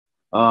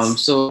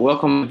So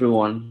welcome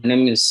everyone. My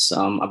name is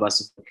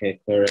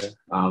Abasifokekere,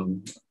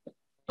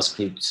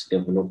 JavaScript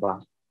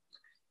developer.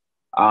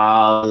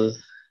 I'll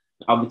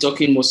be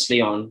talking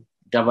mostly on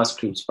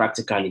JavaScript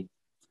practically.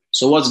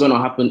 So what's going to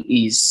happen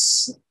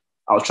is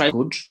I'll try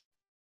code.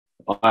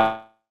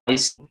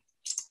 Just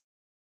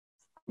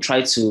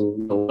try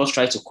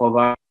to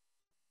cover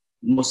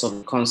most of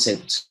the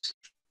concepts.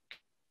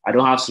 I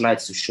don't have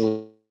slides to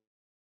show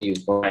you,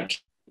 but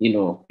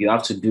you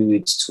have to do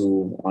it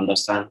to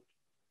understand.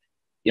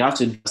 You have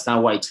to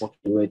understand why it's working,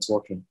 the way it's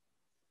working.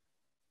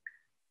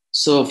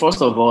 So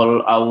first of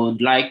all, I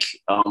would like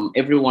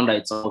everyone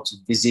that is about to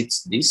visit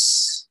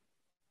this.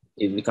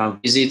 If you can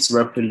visit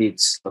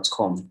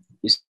replit.com.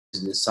 This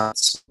is the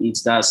site.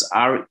 That's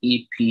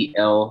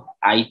replit.com.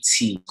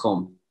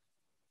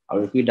 I'll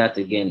repeat that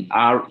again,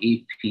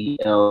 replit.com.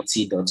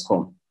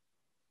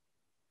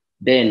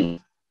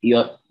 Then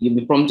you'll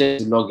be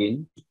prompted to log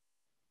in.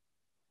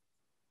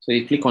 So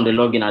you click on the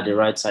login at the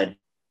right side.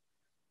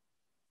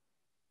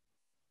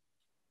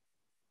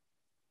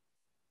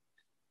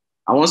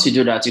 And once you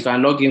do that, you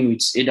can log in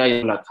with either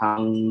your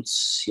account,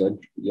 your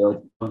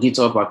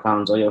GitHub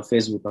account, or your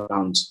Facebook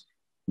account.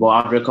 But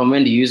I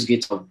recommend you use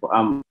GitHub.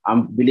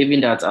 I'm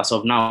believing that as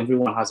of now,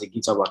 everyone has a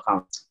GitHub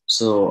account.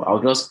 So I'll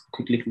just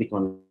quickly click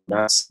on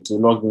that to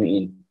log me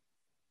in.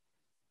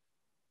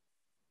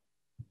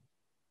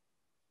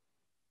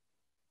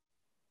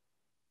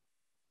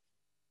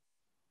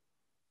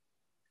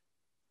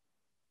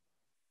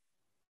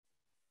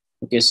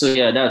 Okay, so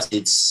yeah, that's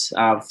it.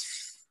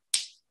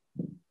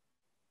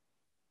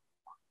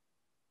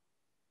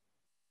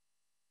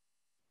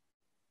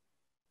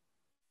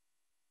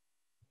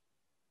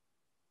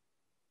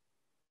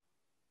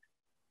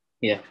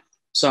 Yeah,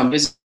 so I'm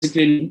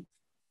basically,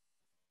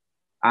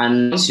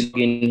 and once you log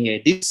in here,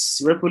 this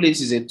Replit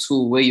is a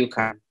tool where you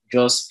can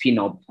just pin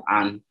up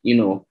and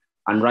and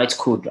write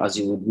code as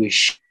you would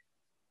wish.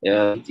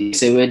 It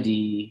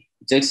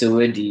takes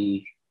away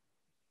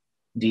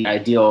the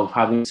idea of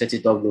having set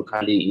it up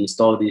locally,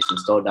 install this,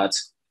 install that.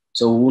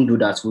 So we won't do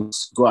that. We'll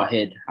go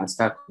ahead and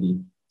start. This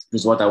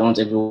is what I want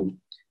everyone.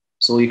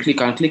 So you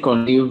click on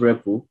new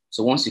repo.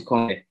 So once you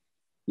come here,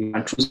 you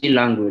can choose any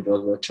language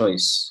of your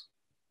choice.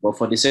 But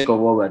for the sake of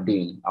what we're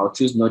doing, I'll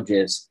choose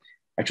Node.js.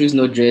 I choose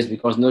Node.js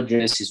because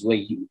Node.js is where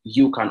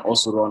you can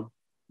also run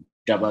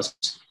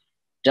JavaScript.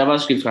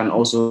 JavaScript can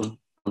also run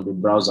on the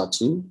browser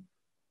too,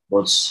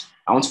 but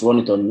I want to run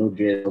it on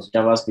Node.js because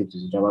JavaScript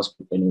is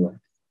JavaScript anyway.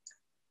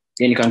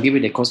 Then you can give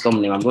it a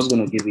custom name. I'm just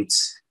going to give it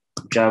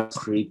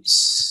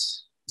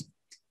JavaScript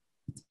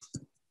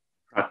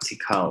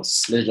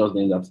Practicals. Let's just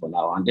name that for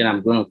now. And then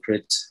I'm going to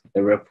create a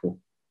repo.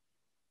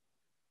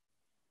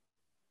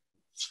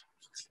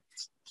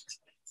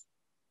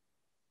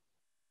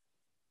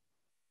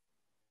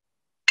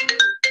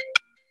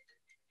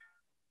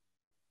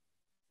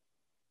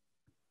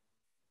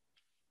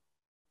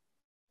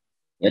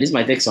 Yeah, this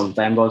might take some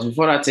time, but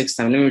before that takes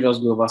time, let me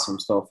just go over some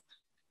stuff.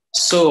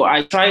 So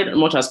I tried as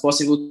much as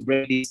possible to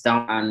break this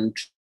down, and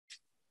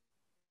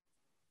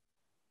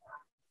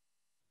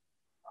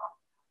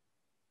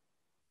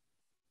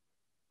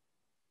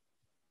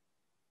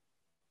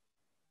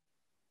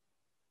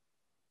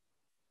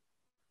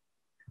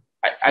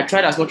I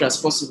tried as much as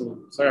possible.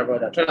 Sorry about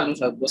that. I tried as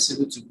much as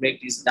possible to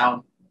break this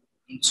down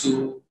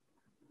into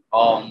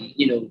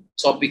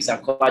topics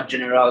that cover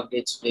general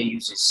day-to-day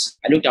uses.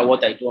 I looked at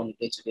what I do on a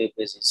day-to-day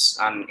basis,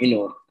 and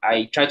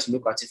I try to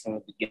look at it from a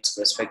beginner's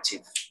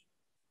perspective,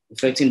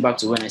 reflecting back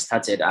to when I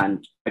started,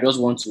 and I just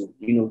want to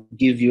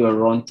give you a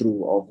run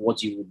through of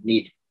what you would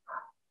need.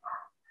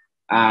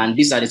 And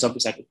these are the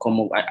topics I could come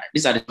up.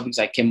 These are the topics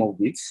I came up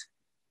with.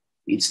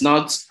 It's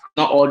not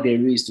all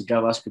there is to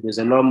JavaScript. There's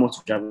a lot more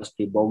to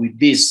JavaScript, but with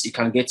this, it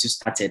can get you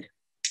started.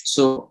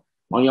 So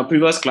on your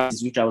previous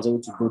classes, which I was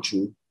able to go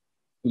through,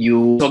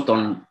 you talked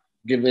on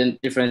different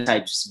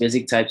types,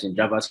 basic types in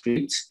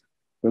JavaScript,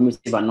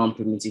 primitive and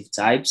non-primitive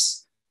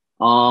types.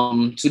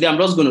 Today I'm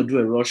just going to do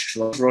a rush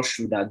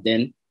through that.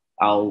 Then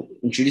I'll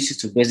introduce you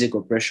to basic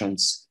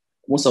operations.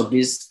 Most of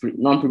these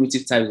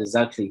non-primitive types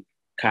exactly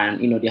can,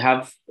 they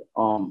have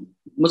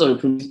most of the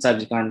primitive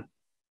types you can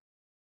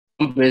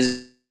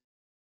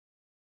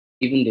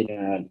even the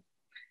general.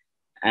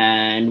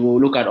 And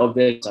we'll look at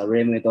objects,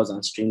 array methods,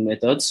 and string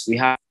methods. We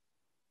have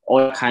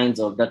all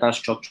kinds of data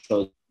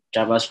structure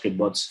JavaScript,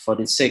 but for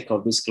the sake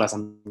of this class,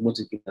 I'm going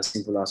to keep it as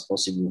simple as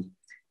possible.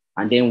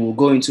 And then we'll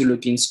go into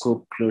looking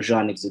scope, closure,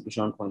 and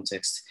execution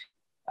context.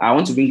 I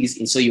want to bring this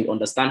in so you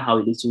understand how a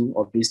little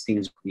of these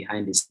things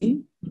behind the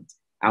scene.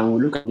 And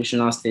we'll look at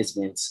additional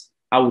statements.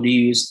 How would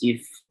you use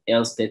if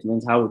else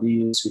statements? How would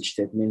you use switch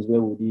statements? Where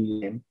would you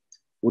use them?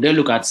 We'll then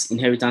look at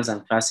inheritance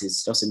and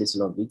classes, just a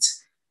little of it.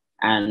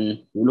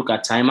 And we'll look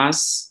at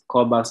timers,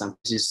 callbacks, and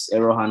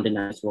error handling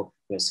and network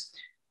requests.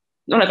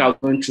 Not like I'm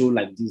going through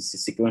like this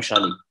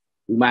sequentially.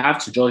 We might have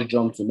to just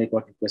jump to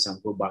network requests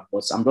and go back,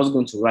 but I'm just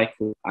going to write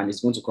code and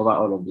it's going to cover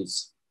all of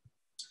this.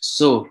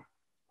 So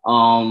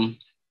I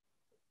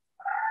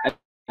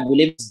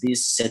believe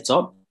this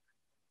setup.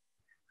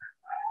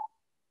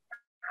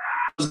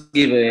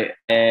 give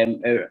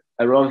a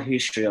rough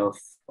history of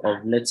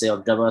let's say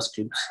of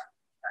JavaScript.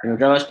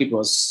 JavaScript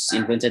was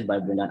invented by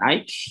Brendan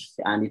Eich,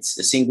 and it's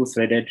a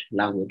single-threaded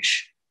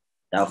language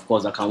that, of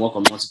course, I can work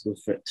on multiple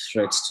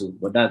threads too.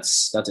 But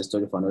that's a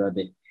story for another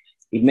day.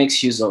 It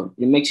makes use of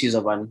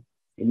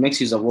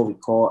what we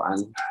call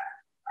an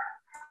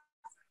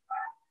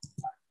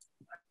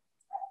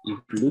if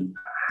loop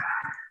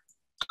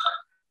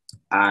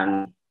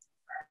and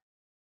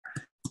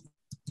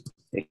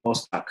a call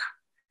stack.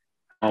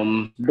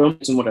 Don't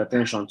pay too much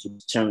attention to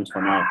the terms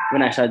for now.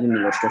 When I start doing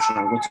the illustration,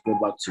 I'm going to go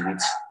back to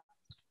it.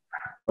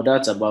 But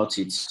that's about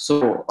it.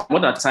 So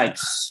what are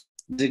types?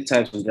 Basic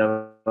types in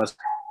JavaScript.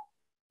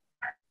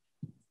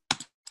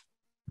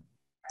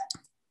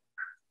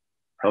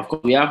 Of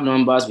course, we have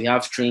numbers, we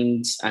have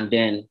strings, and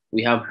then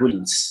we have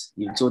booleans.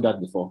 You've told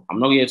that before. I'm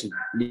not going to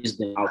list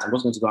them out. I'm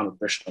just going to do an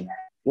operation.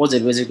 What's a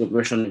basic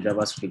operation in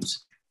JavaScript?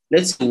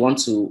 Let's say we want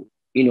to,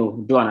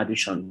 do an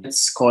addition.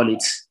 Let's call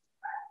it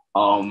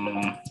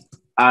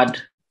add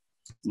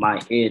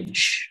my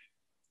age.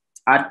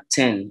 Add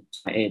 10 to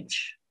my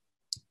age.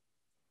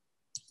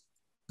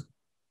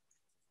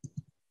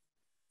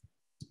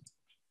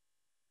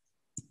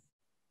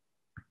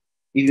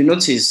 If you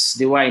notice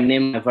the way I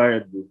name my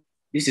variable,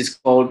 this is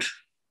called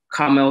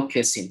camel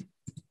casing.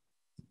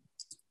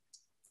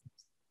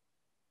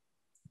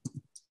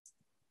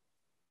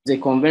 The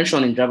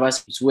convention in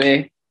JavaScript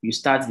where you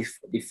start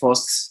the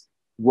first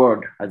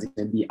word, as it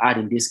can be, add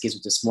in this case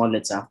with a small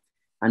letter,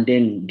 and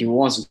then the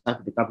ones who start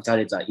with the capital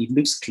letter. It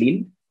looks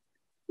clean.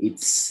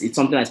 It's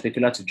something that's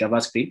peculiar to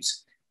JavaScript.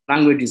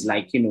 Languages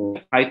like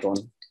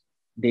Python,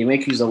 they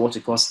make use of what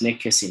we call snake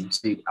casing.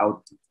 So in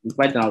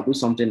Python, I'll do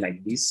something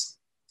like this.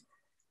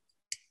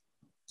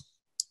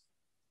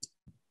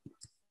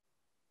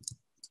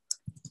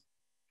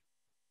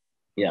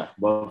 Yeah,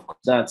 but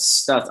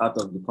that's out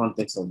of the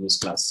context of this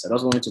class. I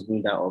just wanted to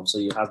bring that up so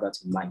you have that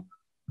in mind.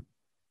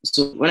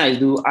 So when I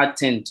do add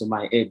 10 to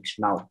my age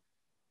now,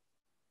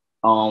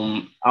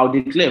 I'll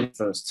declare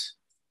first.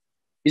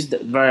 This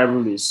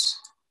variable is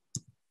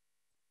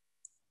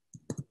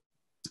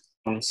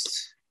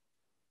const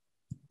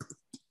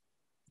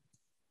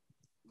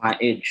my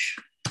age.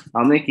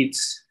 I'll make it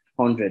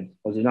 100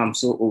 because I'm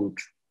so old.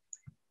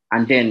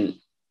 And then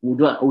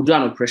we'll do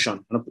an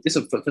operation. This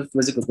is a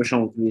basic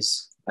operation with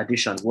this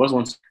addition. We always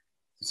want to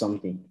do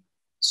something.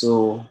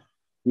 So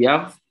we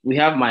have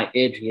my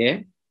age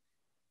here.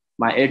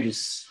 My age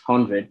is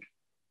 100.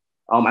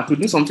 I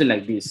could do something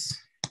like this.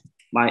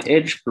 My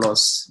age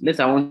plus, let's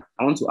say I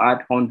want to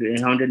add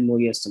 100 more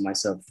years to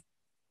myself.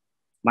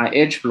 My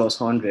age plus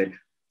 100.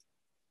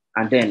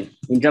 And then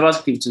in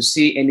JavaScript, to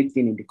see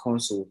anything in the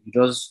console, you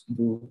just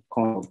do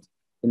console.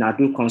 Then I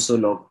do console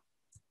log,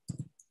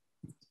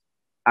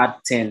 add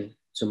 10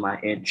 to my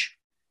age.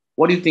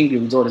 What do you think the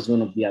result is going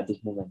to be at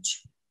this moment?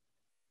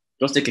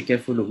 Just take a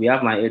careful look. We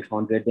have my age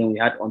 100, then we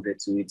add 100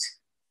 to it.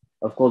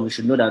 Of course, we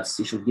should know that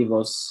it should give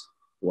us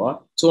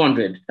what?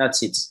 200.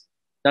 That's it.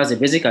 That's a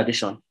basic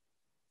addition.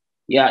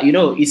 Yeah,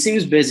 it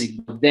seems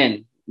basic, but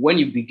then when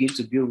you begin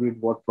to build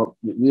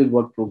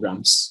real-world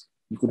programs,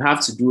 you could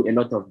have to do a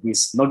lot of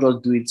this, not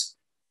just do it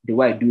the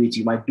way I do it.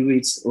 You might do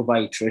it over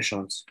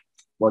iterations,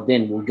 but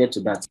then we'll get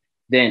to that.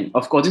 Then,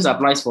 of course, this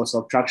applies for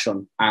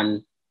subtraction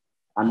and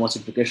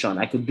multiplication.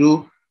 I could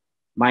do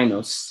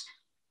minus.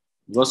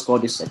 Just call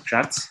this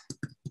subtract.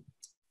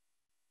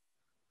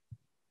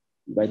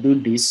 If I do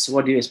this,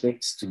 what do you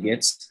expect to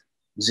get?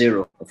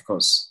 0, of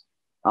course.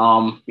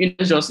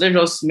 Let's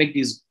just make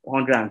this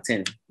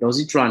 110. Does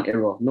it throw an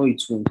error? No,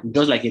 it won't.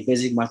 Just like a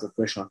basic math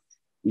operation,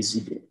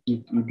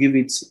 you give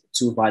it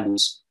 2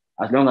 values.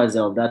 As long as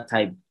they're of that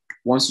type,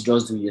 once you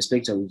just do, you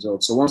expect a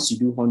result. So once you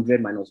do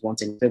 100 minus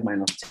 110, you expect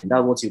minus 10.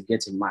 That's what you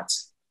get in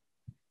math.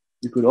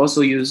 You could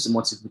also use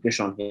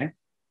multiplication here.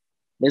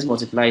 Let's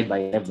multiply it by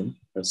 11,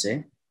 let's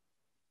say.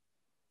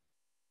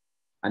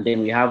 And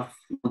then we have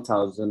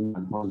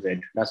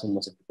 1,100. That's for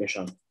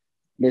multiplication.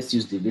 Let's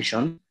use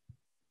division.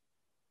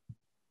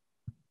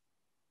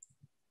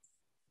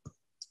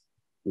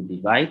 We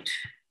divide.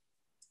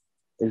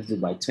 Let's do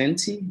by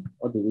 20.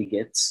 What do we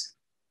get?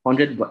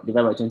 100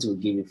 divided by 20 will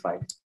give you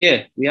 5.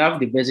 Yeah, we have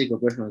the basic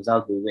operations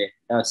out the way.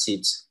 That's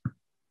it.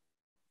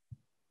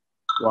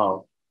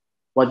 Wow.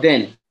 But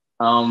then,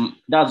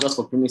 that's just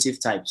for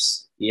primitive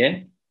types.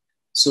 Yeah.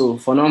 So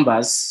for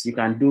numbers, you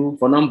can do,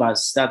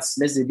 let's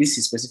say this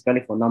is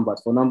specifically for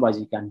numbers. For numbers,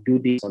 you can do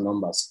this for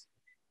numbers.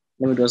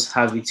 Let me just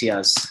have it here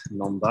as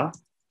number.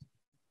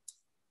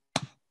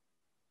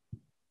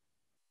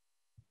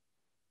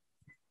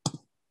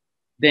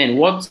 Then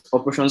what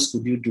operations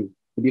could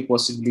you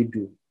possibly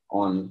do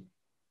on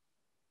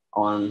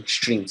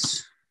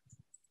strings?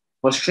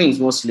 For strings,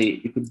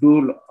 mostly, you could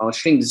do,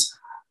 strings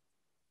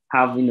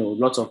have,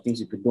 lots of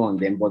things you could do on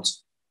them, but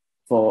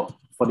for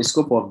the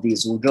scope of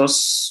this, we'll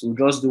just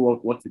do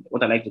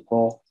what I like to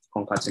call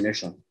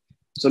concatenation.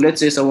 So let's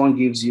say someone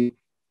gives you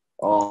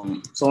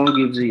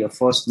your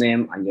first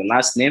name and your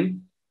last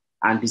name,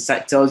 and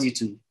tells you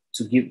to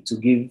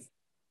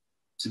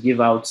give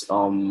out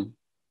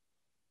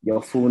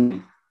your full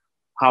name.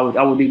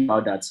 how would you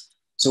about that?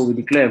 So we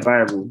declare a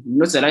variable.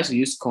 Notice I like to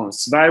use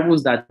const.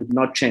 Variables that would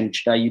not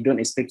change, that you don't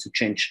expect to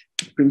change.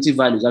 Primitive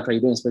values that you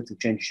don't expect to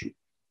change.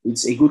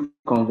 It's a good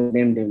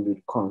convenient them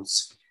with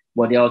const.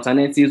 But the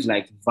alternatives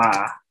like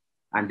var,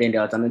 and then the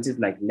alternative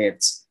like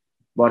let.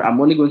 But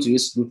I'm only going to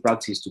use good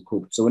practice to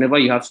code. So whenever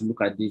you have to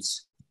look at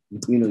this,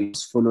 you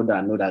just follow that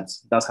and know that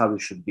that's how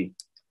it should be.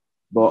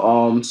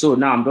 But so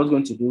now I'm just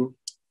going to do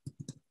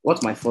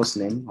what's my first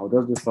name? I'll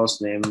just do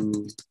first name,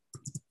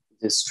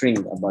 the string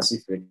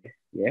Abasifreke,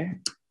 yeah.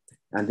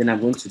 And then I'm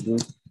going to do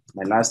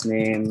my last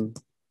name,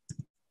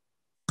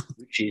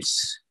 which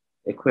is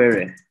a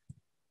query.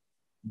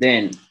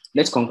 Then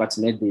let's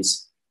concatenate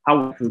this. How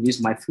will I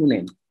produce my full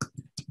name?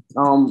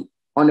 On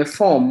a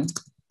form,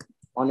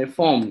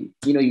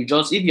 you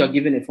just, if you're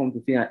given a form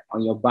to fill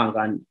on your bank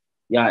and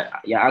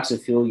you're asked to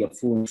fill your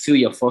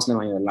first name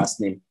and your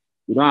last name,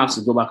 you don't have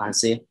to go back and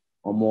say,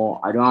 or more,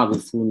 I don't have a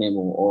full name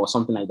or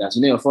something like that.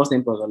 Your first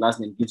name plus your last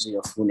name gives you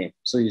your full name.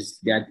 So it's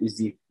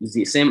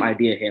the same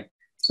idea here.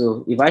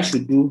 So if I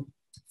should do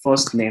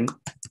first name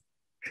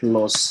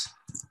plus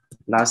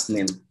last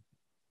name,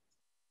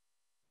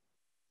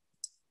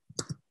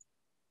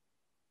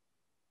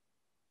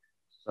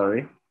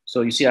 sorry.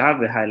 So you see, I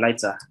have a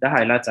highlighter. That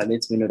highlighter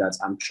lets me know that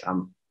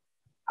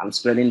I'm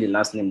spelling the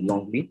last name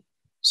wrongly.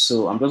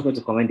 So I'm just going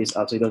to comment this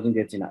out so it doesn't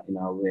get in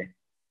our way.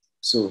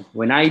 So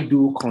when I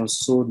do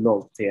console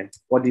log there,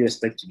 what do you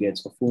expect to get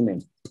for full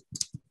name?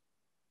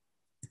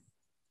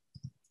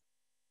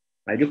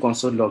 I do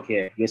console log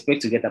here, you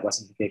expect to get a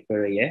specific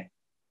query, yeah?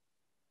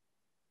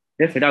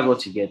 Therefore, that's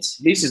what you get.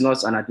 This is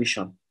not an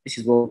addition. This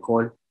is what we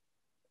call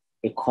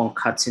a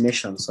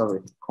concatenation.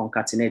 Sorry,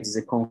 concatenate is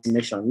a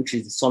concatenation, which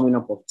is the summing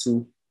up of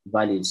two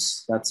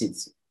values. That's it.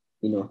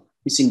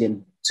 Piecing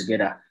them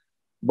together.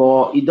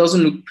 But it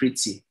doesn't look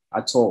pretty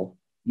at all.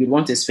 You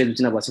want a space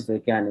between a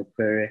specific and a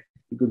query.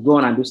 You could go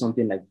on and do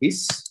something like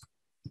this.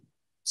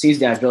 Since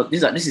they are just,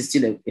 this is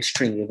still a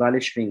string, a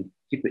valid string.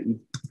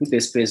 Put a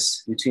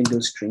space between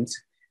those strings.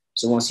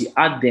 So once you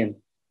add them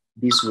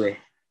this way,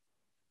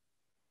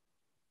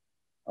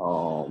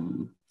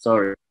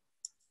 sorry,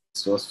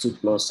 it was 2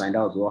 plus sign,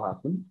 that was what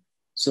happened.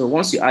 So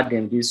once you add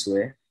them this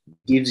way, it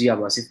gives you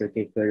a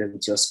specific query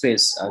with your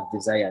space as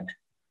desired.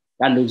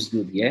 That looks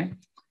good, yeah?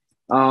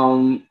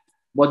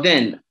 But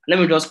then let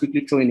me just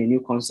quickly throw in a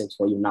new concept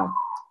for you now.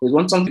 There's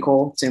one something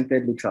called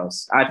template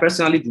literals. I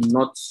personally do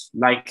not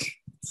like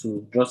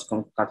to just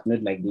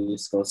concatenate like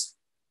this because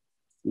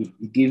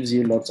it gives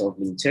you lots of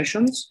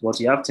limitations, but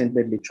you have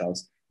template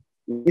literals.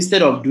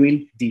 Instead of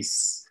doing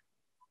this,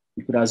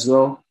 you could as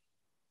well,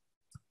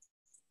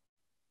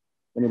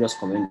 let me just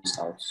comment this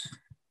out.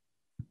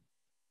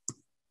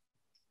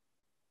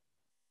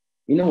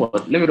 You know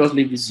what? Let me just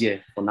leave this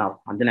here for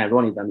now, and then I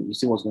run it and you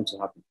see what's going to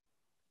happen.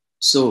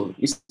 So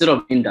instead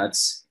of doing that,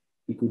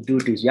 you could do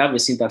this. You have a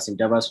syntax in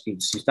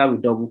JavaScript. You start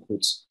with double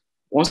quotes.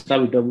 Once you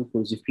start with double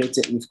quotes,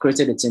 you've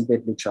created a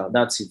template literal.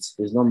 That's it.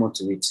 There's no more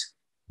to it.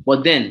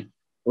 But then,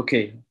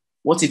 okay,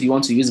 what if you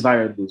want to use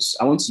variables?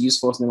 I want to use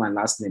first name and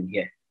last name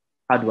here.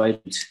 How do I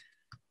do it?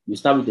 You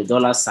start with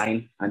the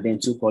 $sign and then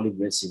 2 curly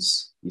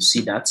braces. You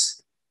see that?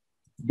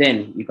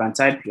 Then you can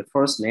type your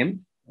first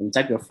name, and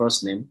type your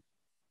first name.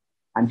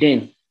 And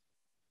then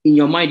in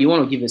your mind, you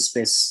want to give a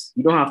space.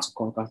 You don't have to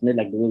concatenate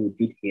like the way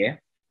we did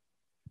here.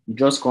 You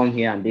just come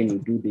here and then you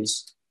do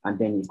this, and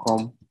then you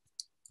come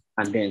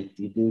and then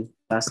you do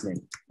last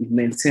name. It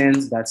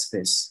maintains that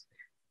space.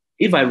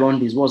 If I run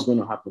this, what's going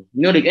to happen?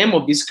 The aim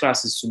of this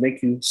class is to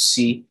make you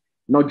see,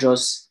 not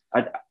just,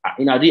 I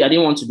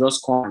didn't want to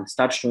just come and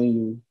start showing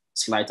you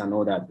slides and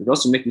all that, but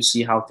just to make you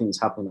see how things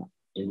happen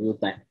in real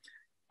time.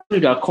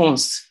 The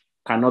const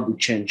cannot be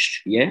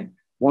changed, yeah?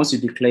 Once you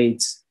declare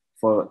it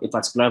for a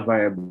particular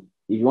variable,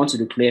 if you want to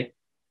declare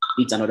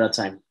it another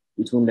time,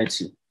 it won't let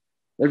you.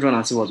 Let's run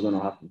and see what's going to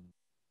happen.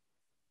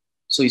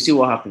 So you see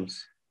what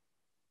happens.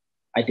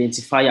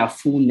 Identifier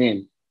full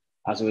name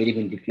has already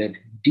been declared.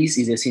 This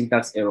is a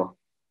syntax error.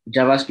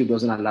 JavaScript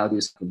doesn't allow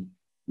this.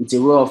 It's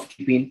a way of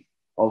keeping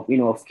your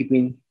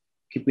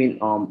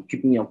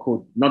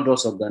code not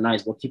just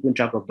organized, but keeping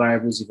track of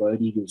variables you've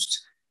already used.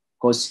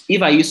 Because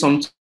if I use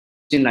something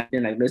like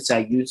let's say I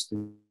used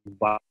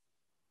var.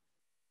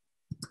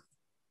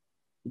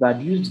 If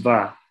I'd used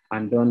var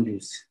and done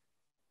this,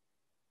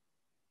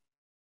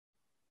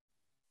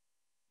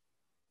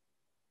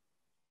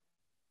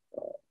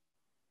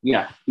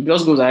 yeah, it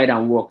just goes ahead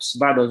and works.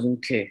 var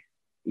doesn't care.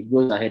 It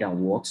goes ahead and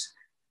works.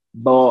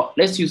 But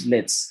let's use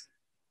let's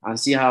and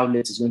see how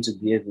let is going to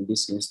behave in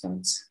this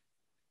instance.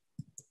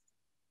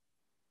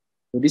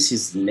 So this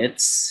is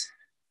let's,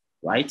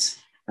 right?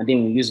 And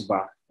then we use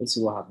var. Let's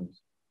see what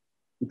happens.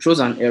 It throws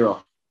an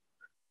error.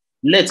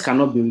 Let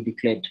cannot be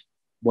redeclared,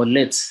 but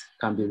let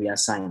can be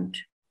reassigned.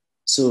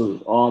 So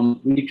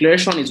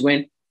redeclaration is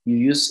when you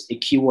use a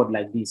keyword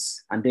like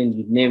this, and then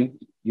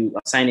you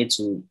assign it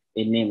to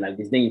a name like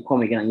this. Then you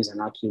come again and use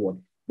another keyword.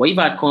 But if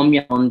I come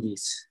here on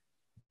this,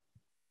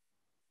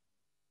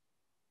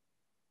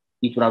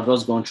 it would have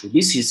just gone through.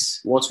 This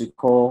is what we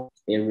call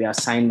a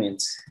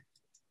reassignment.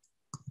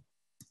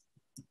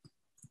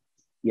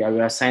 your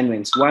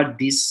reassignments. What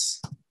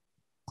this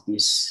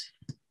is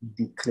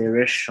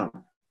declaration.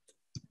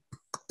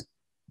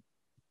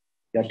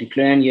 You're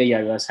declaring here, you're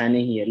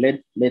reassigning here.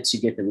 Let you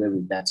get away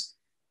with that.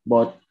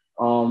 But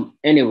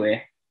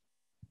anyway,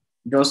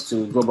 just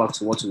to go back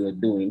to what we were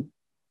doing,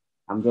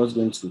 I'm just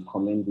going to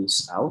comment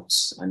this out,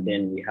 and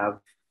then we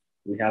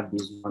have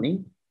this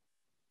running.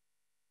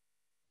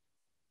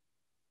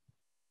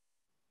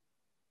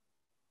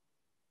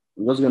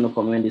 I'm just going to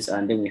comment this,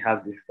 and then we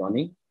have this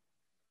running.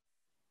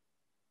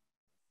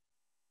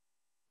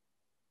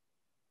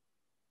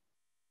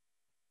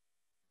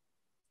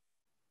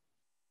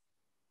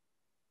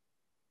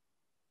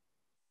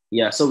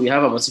 Yeah, so we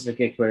have a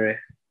certificate query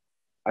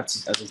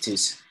as it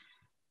is.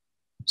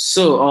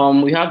 So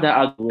we have that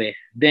out of the way.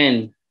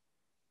 Then,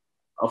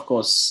 of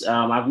course,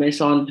 I've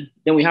mentioned,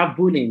 then we have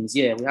booleans.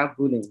 Yeah, we have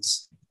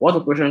booleans. What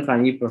operation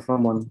can you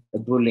perform on a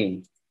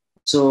boolean?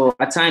 So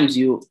at times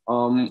you,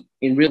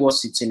 in real world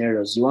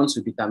scenarios, you want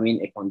to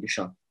determine a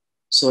condition.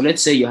 So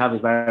let's say you have a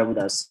variable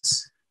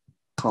that's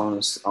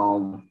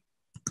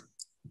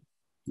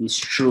is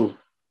true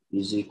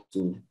is equal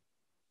to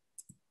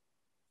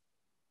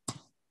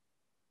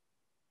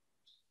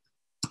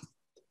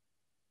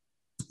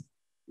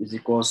is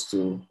equals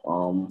to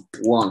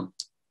 1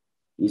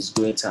 is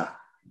greater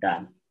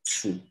than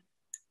 2.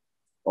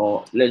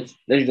 Or let's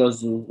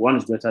just do 1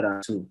 is greater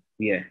than 2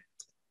 here.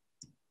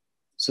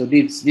 So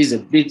this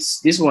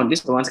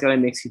automatically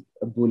makes it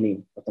a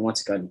boolean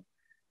automatically.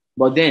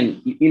 But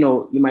then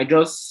you might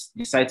just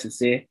decide to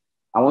say,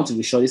 I want to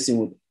be sure this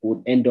thing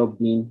would end up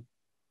being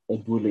a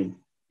boolean.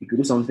 You could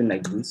do something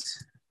like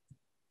this.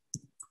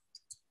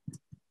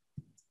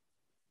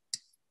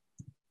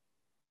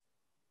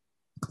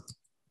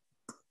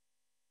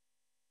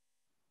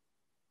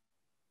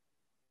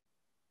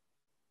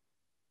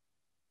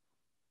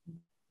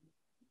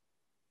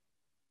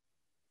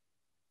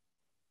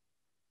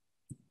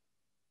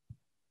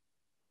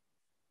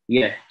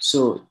 Yeah,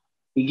 so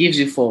it gives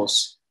you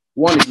false.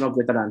 1 is not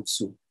greater than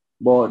 2.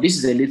 But this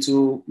is a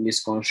little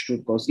misconstrued,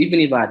 because even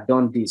if I had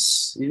done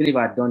this, even if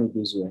I had done it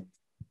this way,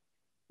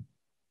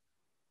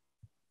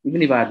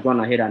 even if I had gone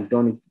ahead and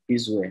done it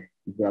this way,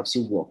 it would have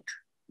still worked.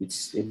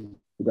 It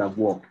would have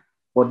worked.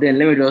 But then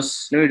let me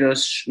just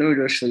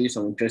show you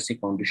some interesting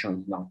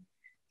conditions now.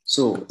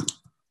 So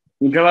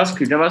in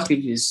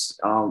JavaScript is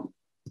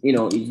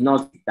it's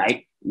not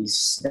type,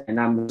 it's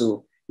dynamic.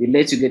 So it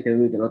lets you get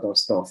away with a lot of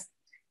stuff.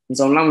 In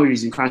some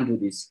languages, you can't do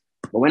this.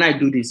 But when I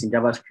do this in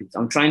JavaScript,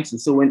 I'm trying to.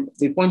 So when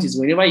the point is,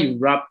 whenever you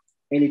wrap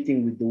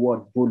anything with the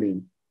word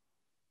boolean,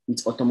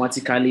 it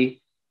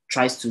automatically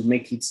tries to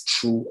make it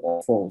true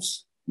or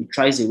false. It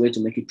tries a way to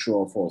make it true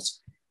or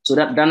false. So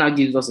that now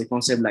gives us a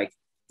concept like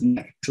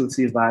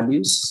truthy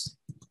values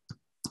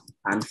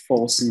and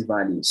falsy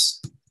values.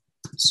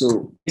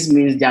 So this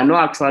means they are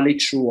not actually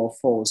true or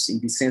false in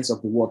the sense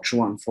of the word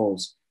true and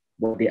false,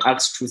 but they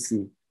act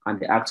truthy and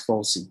they act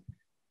falsy.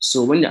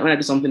 So when I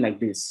do something like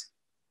this,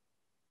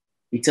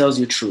 it tells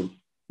you true.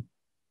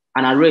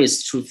 An array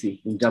is truthy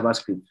in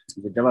JavaScript.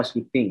 It's a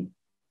JavaScript thing.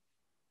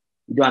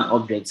 You do an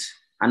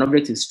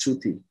object is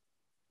truthy.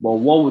 But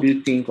what would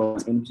you think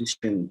of an empty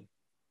string?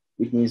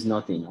 It means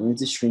nothing. An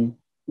empty string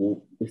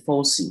will be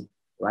falsy,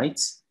 right?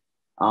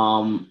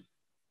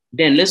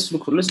 Then let's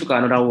look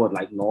at another word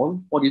like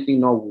null. What do you think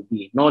null will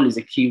be? Null is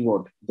a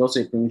keyword. It's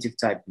also a primitive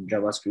type in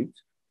JavaScript.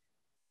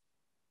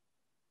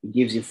 It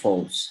gives you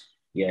false.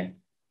 Yeah.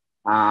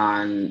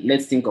 And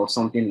let's think of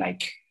something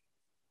like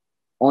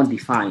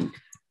undefined.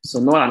 So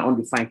null and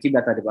undefined, keep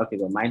that at the back of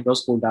your mind.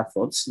 Just hold that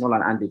thought. Null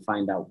and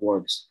undefined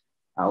words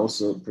are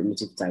also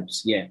primitive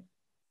types. Yeah.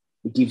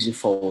 It gives you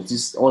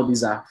false. All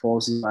these are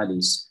false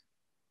values.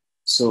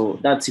 So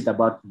that's it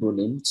about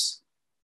booleans.